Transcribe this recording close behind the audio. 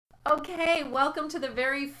Okay, welcome to the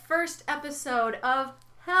very first episode of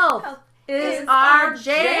Health is is Our our Jam.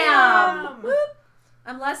 jam. Whoop.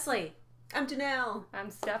 I'm Leslie. I'm Janelle.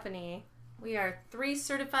 I'm Stephanie. We are three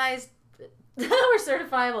certified. We're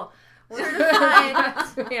certifiable.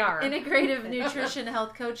 Certified We are. integrative nutrition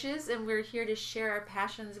health coaches, and we're here to share our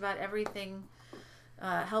passions about everything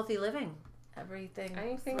healthy living.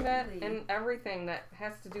 Anything that and everything that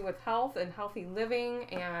has to do with health and healthy living.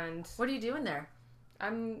 And What are you doing there?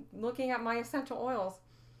 I'm looking at my essential oils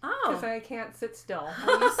Oh, because I can't sit still.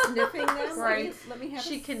 Are you sniffing them? Right. Let me have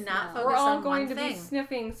She a cannot smell. We're focus all on going one to be thing.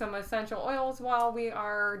 sniffing some essential oils while we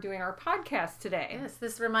are doing our podcast today. yes,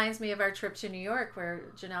 this reminds me of our trip to New York where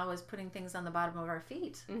Janelle was putting things on the bottom of our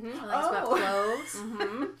feet. Mm-hmm. She likes about Oh. cloves.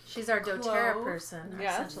 Mm-hmm. She's our doTERRA Clove. person, our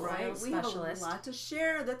Yes. essential Right. oil We have specialist. a lot to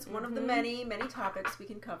share. That's one of the many topics we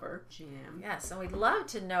can cover. Jam. Yes, and we'd love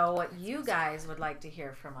to know what you guys would like to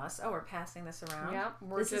hear from us. Oh, we're passing this around. Yep.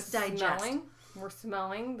 We're This is just digest. smelling. We're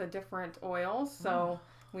smelling the different oils. So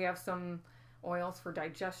we have some oils for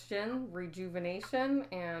digestion, rejuvenation,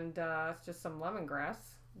 and it's just some lemongrass,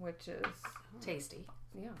 which is Tasty.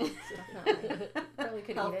 yeah, definitely. Probably could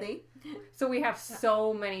eat it. Healthy. So we have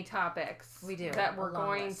so many topics We do. that A we're long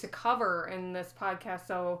going list. to cover in this podcast.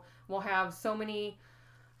 So we'll have so many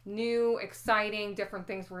new, exciting, different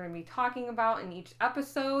things we're going to be talking about in each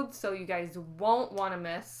episode. So you guys won't want to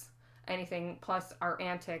miss anything, plus our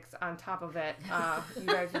antics on top of it. You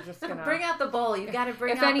guys are just going to... Bring out the bowl. You got to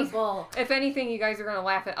bring If out any- the bowl. If anything, you guys are going to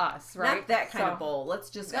laugh at us, right? Not that kind So- of bowl. Let's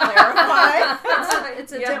just clarify.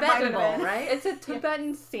 It's a Yeah, Tibetan might have bowl, been. right? It's a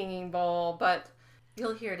Tibetan singing bowl, but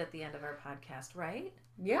You'll hear it at the end of our podcast, right?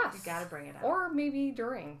 yes. You got to bring it out. Or maybe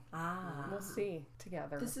during. Ah, We'll see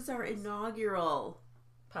together. This is our inaugural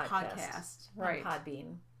podcast. podcast. Right. On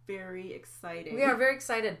Podbean. Very exciting. We are very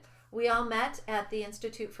excited. We all met at the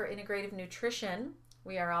Institute for Integrative Nutrition.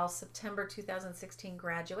 We are all September 2016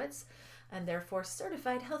 graduates and therefore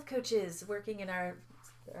certified health coaches working in our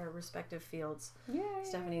respective fields. Yay.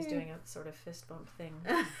 Stephanie's doing a sort of fist bump thing.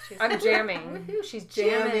 She's I'm jamming. Woohoo, she's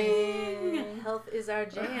jamming. Jamming. Health is our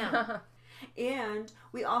jam. And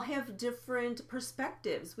we all have different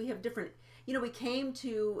perspectives. We have different, we came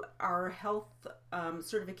to our health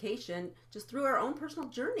certification just through our own personal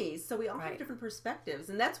journeys. So we all Right. have different perspectives.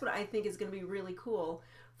 And that's what I think is going to be really cool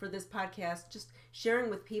for this podcast, just sharing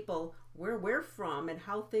with people where we're from and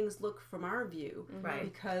how things look from our view. Right.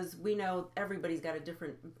 Because we know everybody's got a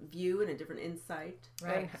different view and a different insight.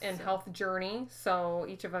 Right. And So- health journey. So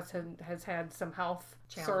each of us has had some health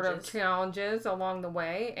sort of Challenges. challenges along the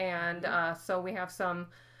way. And so we have some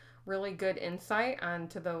really good insight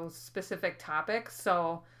onto those specific topics.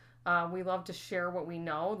 So we love to share what we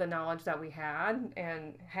know, the knowledge that we had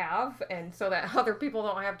and have, and so that other people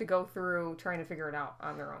don't have to go through trying to figure it out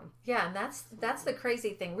on their own. Yeah, and that's the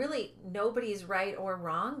crazy thing. Really, nobody's right or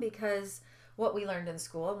wrong, because what we learned in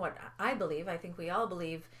school and what I think we all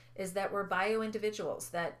believe, is that we're bio individuals,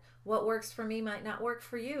 that what works for me might not work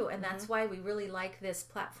for you. And that's why we really like this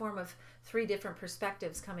platform of three different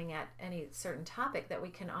perspectives coming at any certain topic, that we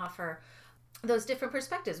can offer those different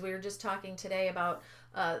perspectives. We were just talking today about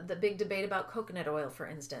the big debate about coconut oil, for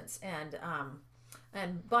instance, and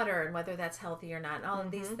butter, and whether that's healthy or not, and all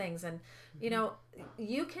of these things. And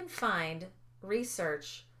you can find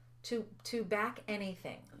research to back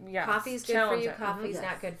anything. Yes. Coffee's good Challenge for you. it. Coffee's Yes.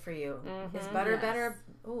 not good for you. Is Mhm. butter Yes. better?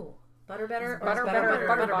 Ooh, butter better? Or Butter,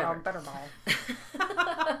 is butter ball.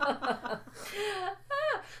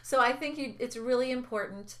 So I think it's really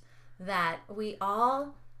important that we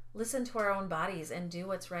all listen to our own bodies and do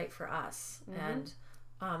what's right for us, and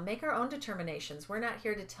make our own determinations. We're not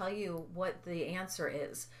here to tell you what the answer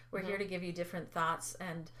is. We're here to give you different thoughts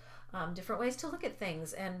and different ways to look at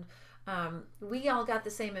things. And we all got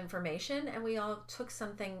the same information, and we all took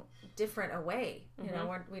something different away.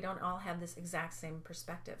 We don't all have this exact same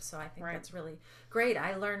perspective. So I think Right. that's really great.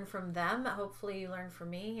 I learned from them. Hopefully you learn from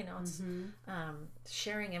me. It's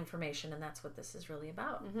sharing information, and that's what this is really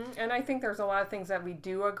about. And I think there's a lot of things that we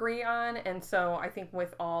do agree on. And so I think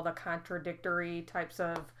with all the contradictory types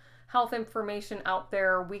of health information out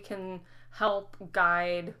there, we can help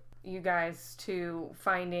guide you guys to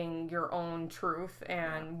finding your own truth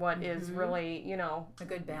and what is really, A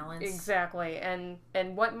good balance. exactly, and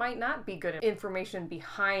what might not be good information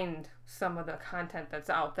behind some of the content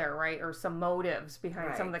that's out there, right? Or some motives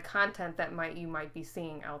behind some of the content that you might be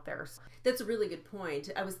seeing out there. That's a really good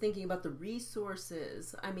point. I was thinking about the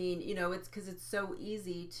resources. I mean, it's because it's so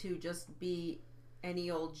easy to just be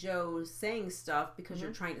any old Joe saying stuff because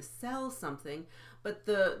you're trying to sell something. But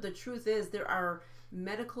the truth is, there are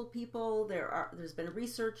medical people, there's been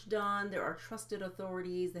research done, there are trusted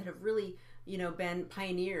authorities that have really, been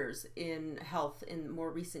pioneers in health in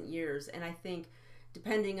more recent years. And I think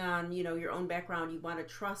depending on, your own background, you want to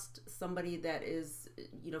trust somebody that is,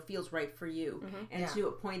 feels right for you. And to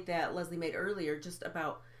a point that Leslie made earlier, just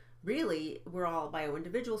about really, we're all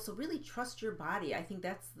bio-individuals, so really trust your body. I think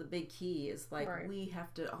that's the big key is like, we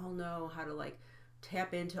have to all know how to like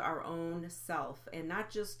tap into our own self and not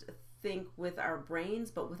just think with our brains,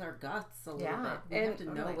 but with our guts a little bit. We have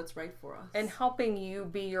to know what's right for us. And helping you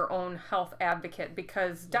be your own health advocate,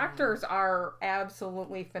 because doctors are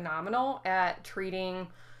absolutely phenomenal at treating,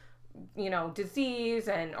 disease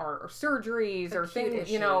or surgeries or things,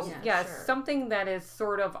 issues. Something that is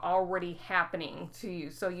sort of already happening to you.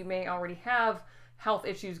 So you may already have health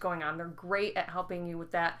issues going on. They're great at helping you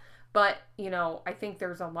with that. But, I think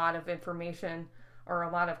there's a lot of information or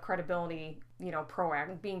a lot of credibility,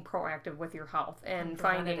 being proactive with your health and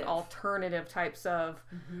finding alternative types of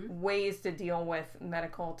ways to deal with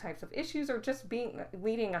medical types of issues or just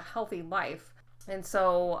leading a healthy life. And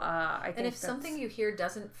so I think, and if something you hear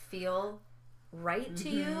doesn't feel right to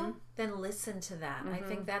you, then listen to that. I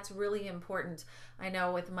think that's really important. I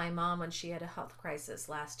know with my mom, when she had a health crisis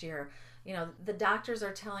last year, the doctors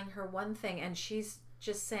are telling her one thing and she's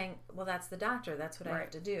just saying, well, that's the doctor. That's what I have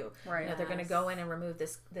to do. Right. They're going to go in and remove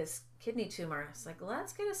this kidney tumor. It's like,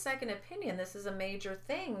 let's get a second opinion. This is a major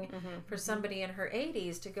thing for somebody in her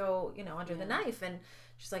 80s to go, under the knife. And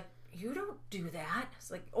she's like, you don't do that. It's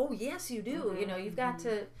like, oh yes, you do. You've got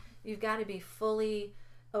to be fully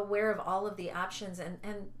aware of all of the options, and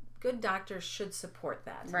good doctors should support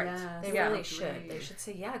that. Right. Yes, They really should. They should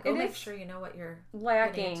say, go make sure you know what you're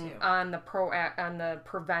lacking on the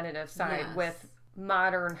preventative side with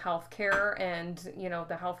modern healthcare and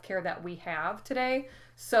the healthcare that we have today.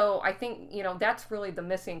 So I think that's really the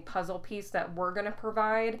missing puzzle piece that we're going to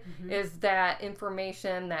provide is that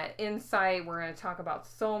information, that insight. We're going to talk about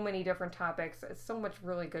so many different topics. It's so much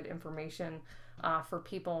really good information for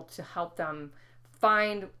people to help them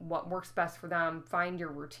find what works best for them, find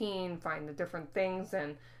your routine, find the different things,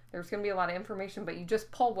 and there's going to be a lot of information, but you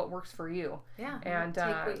just pull what works for you. Yeah. And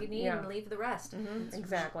take what you need and leave the rest.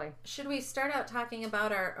 Exactly. Should we start out talking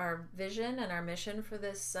about our vision and our mission for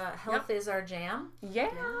this Health is Our Jam?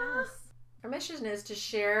 Yes. Our mission is to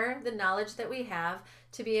share the knowledge that we have,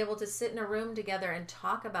 to be able to sit in a room together and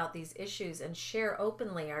talk about these issues and share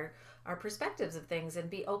openly our perspectives of things and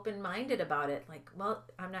be open-minded about it. Like, well,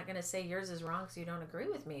 I'm not going to say yours is wrong because you don't agree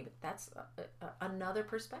with me, but that's another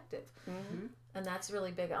perspective. And that's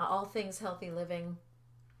really big. All things healthy living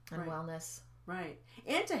and wellness. Right.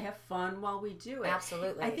 And to have fun while we do it.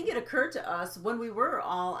 Absolutely. I think it occurred to us when we were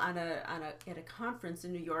all at a conference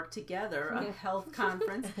in New York together, a health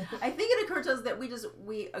conference. I think it occurred to us that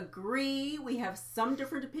we agree, we have some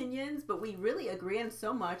different opinions, but we really agree on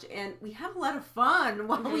so much, and we have a lot of fun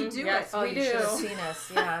while we do it. Oh, you should have seen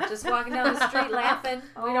us. Yeah, just walking down the street laughing.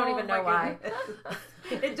 We don't even know why.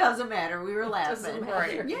 It doesn't matter. We were laughing. Doesn't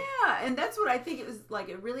matter. Yeah, and that's what I think it was like.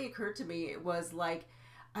 It really occurred to me. It was like,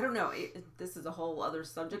 I don't know, this is a whole other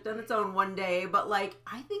subject on its own one day, but like,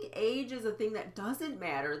 I think age is a thing that doesn't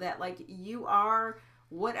matter, that like you are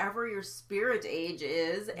whatever your spirit age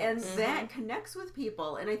is, and that connects with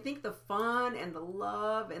people. And I think the fun and the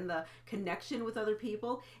love and the connection with other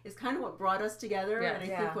people is kind of what brought us together, and I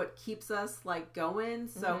think what keeps us like going.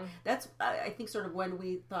 So that's, I think, sort of when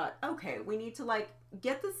we thought, okay, we need to like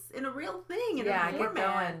get this in a real thing, in a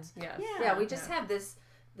format. Yeah, we just have this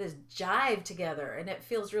jive together, and it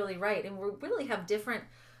feels really right. And we really have different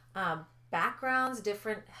backgrounds,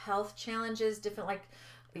 different health challenges, different, like,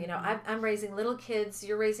 I'm raising little kids,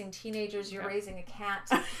 you're raising teenagers, you're raising a cat.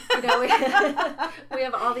 We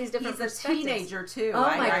have all these different perspectives. He's a teenager too.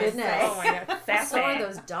 Oh my goodness. Oh my God. So are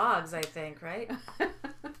those dogs, I think, right?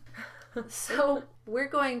 So we're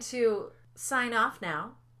going to sign off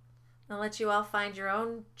now and let you all find your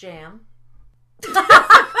own jam.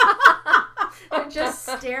 They're just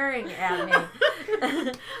staring at me.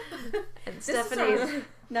 And Stephanie's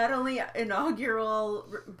not only inaugural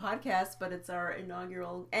podcast, but it's our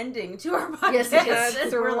inaugural ending to our podcast. Yes,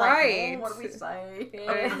 that's we're right. Like, what do we say?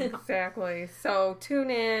 Exactly. So tune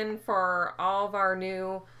in for all of our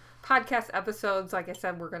new podcast episodes. Like I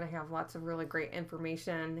said, we're going to have lots of really great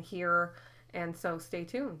information here. And so stay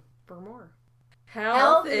tuned for more.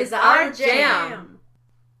 Health is our jam.